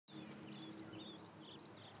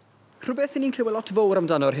Rhywbeth ni'n clywed lot fawr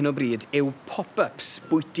amdano ar hyn o bryd yw pop-ups,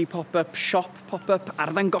 bwyty pop-up, siop pop-up,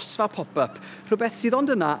 arddangosfa pop-up. Rhywbeth sydd ond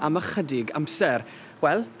yna am ychydig amser.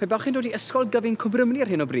 Wel, pe bach chi'n dod i Ysgol Gyfun Cwm Rhymni ar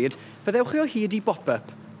hyn o bryd, fyddewch chi o hyd i pop-up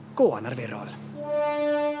go anarferol.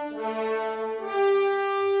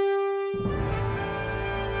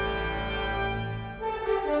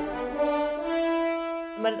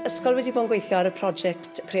 Mae'r ysgol wedi bod yn gweithio ar y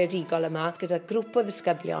prosiect Creadigol yma gyda grŵp o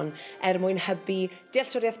ddisgyblion mwyn hybu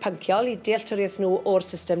dealltwriaeth pynciol i dealltwriaeth nhw o'r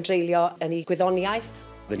system dreulio yn ei gwyddoniaeth.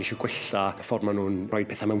 Oedden ni eisiau gwella y ffordd maen nhw'n rhoi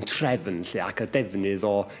pethau mewn trefn ac y defnydd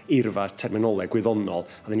o eirfa terminoleg gwyddonol.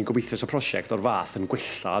 A oedden ni'n gobeithio y prosiect o'r fath yn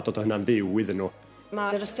gwella a dod o hynna'n fyw iddyn nhw.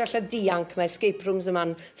 Mae'r ystyriaeth dianc, mae escape rooms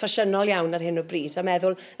yma'n ffasiynol iawn ar hyn o bryd, a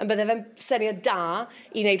meddwl yn bydde fe'n syniad da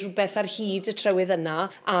i wneud rhywbeth ar hyd y trywydd yna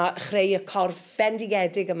a chreu y corff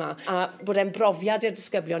bendigedig yma, a bod e'n brofiad i'r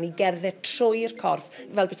disgyblion i gerdded trwy'r corff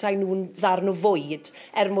fel petai nhw'n ddarn o fwyd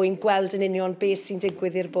mwyn gweld yn union beth sy'n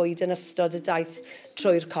digwydd i'r bwyd yn ystod y daith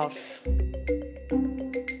trwy'r corff.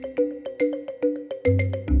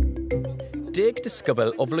 10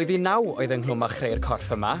 disgybl o flwyddyn 9 oedd ynghlwm â chreu'r corff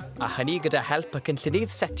yma, a hynny gyda help y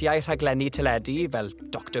cynllunydd setiau rhaglenni teledu fel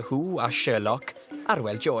Doctor Who a Sherlock,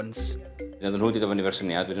 Arweiniol Jones. Oedden nhw wedi dod fyny efo'r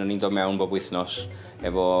syniad, wedyn ni'n dod mewn bob wythnos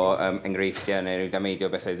efo enghreifftiau neu ryw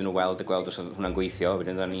dameidio bethau iddyn nhw weld os hwnna'n gweithio.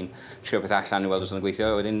 Wedyn ni'n trio beth allan i weld os hwnna'n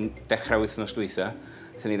gweithio. Wedyn dechrau wythnos dwytha,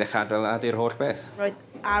 ydyn ni ddechrau adeiladu'r holl beth. Roedd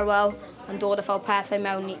Arwel yn dod â fel pethau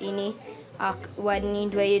mewn i ni, ac wedyn ni'n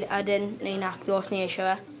dweud ydyn neu'n acto os ni eisiau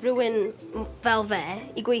fe. Rhywun fel fe,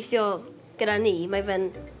 i gweithio gyda ni, mae fe'n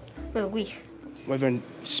gwych. Mae fe'n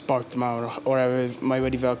sport mawr, oherwydd mae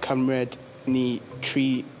wedi fel cymryd ni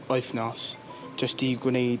 3 wythnos jyst i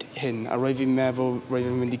gwneud hyn. A roedd fi'n meddwl roedd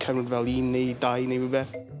fi'n mynd i cymryd fel 1 neu 2 neu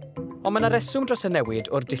rhywbeth. Ond mae yna reswm dros y newid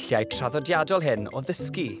o'r dulliau traddodiadol hyn o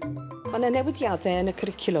ddysgu. Mae yna newidiadau yn y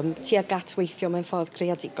cwricwlwm tuag at weithio mewn ffordd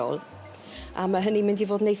creadigol. A mae hynny'n mynd i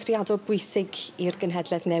fod yn eithriadol bwysig i'r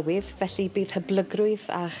genhedlaeth newydd, felly bydd hyblygrwydd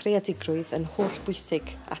a chreadigrwydd yn holl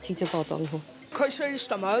bwysig at eu dyfodol nhw. Croeso i'r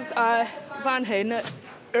stomog, a fan hyn,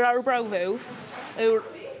 yr arbrawf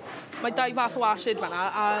mae 2 fath o acid fan'na,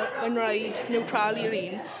 a mae'n rhaid neutral i'r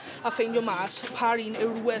un, a ffeindio mas pa'r un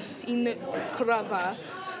yw'r un cryfa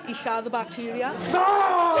i lladd y bacteria.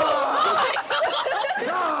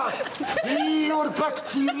 Fi yw'r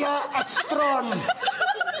bacteria estron!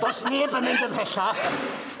 Does neb yn mynd ymhellach.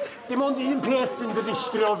 Dim ond un peth sy'n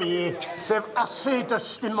ddistrio fi, sef acid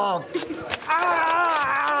ystumog.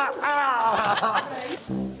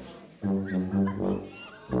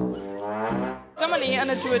 Dyma ni yn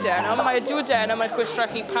y duodenum. Mae'r duodenum yn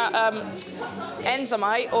chwistrellu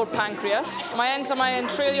ensymau o'r pancreas. Mae ensymau yn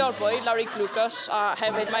treulio'r bwyd lawr i glwcos, a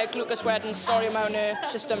hefyd mae'r glwcos wedyn storio mewn y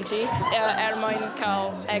system ti mwyn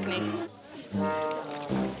cael egni.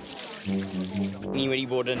 Ni wedi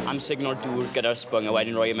bod yn amsugno'r dŵr gyda'r sbwng a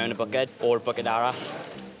wedyn rhoi mewn y bwced o'r bwced arall.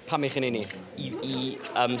 Pam eich yn ei ni? I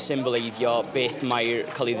symboleiddio beth mae'r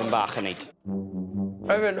colyddyn bach yn neud.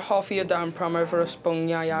 Roedd yn hoffi y dan pram efo'r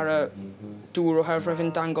ysbwngiau ar y dŵr oherwydd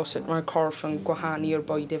fi'n dangos sut mae'r corff yn gwahanu'r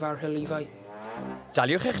bwydydd a'r hylifau.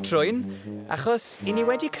 Daliwch eich trwyn, achos i ni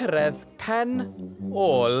wedi cyrraedd pen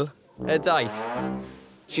ôl y daith.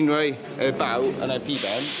 Ti'n rhoi y baw yn y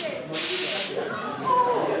piben.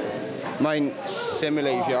 Mae'n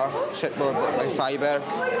simuleiddio sut bod y ffiber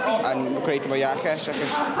yn gwneud mwy iachus,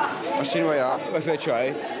 achos os ti'n rhoi o wrth y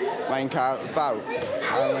troi, mae'n cael baw,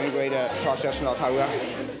 a mae'n gweud y proses yn lot hawliach.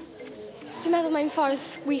 Dwi'n meddwl mae'n ffordd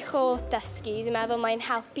wych o dysgu. Dwi'n meddwl mae'n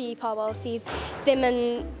helpu pobl sydd ddim yn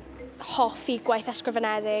hoffi gwaith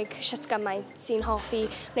ysgrifenedig, shwt gymaint sy'n hoffi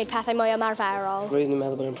gwneud pethau mwy ymarferol. Roedd ni'n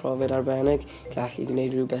meddwl bod yn profiad arbennig, gallu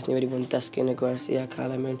gwneud rhywbeth ni wedi bod yn dysgu yn y gwersi a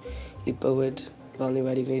cael ei mewn i bywyd fel ni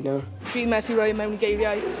wedi gwneud nawr. Dwi'n methu rhoi mewn i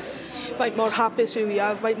geiriau faint mor hapus yw i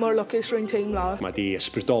a faint mor lwcus rwy'n teimlo. Mae di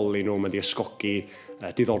ysbrydoli nhw, mae di ysgogi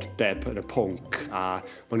diddordeb yn y pwnc, a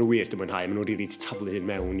maen nhw wir dim yn hau, maen nhw'n rili taflu hyn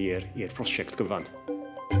mewn i'r prosiect gyfan.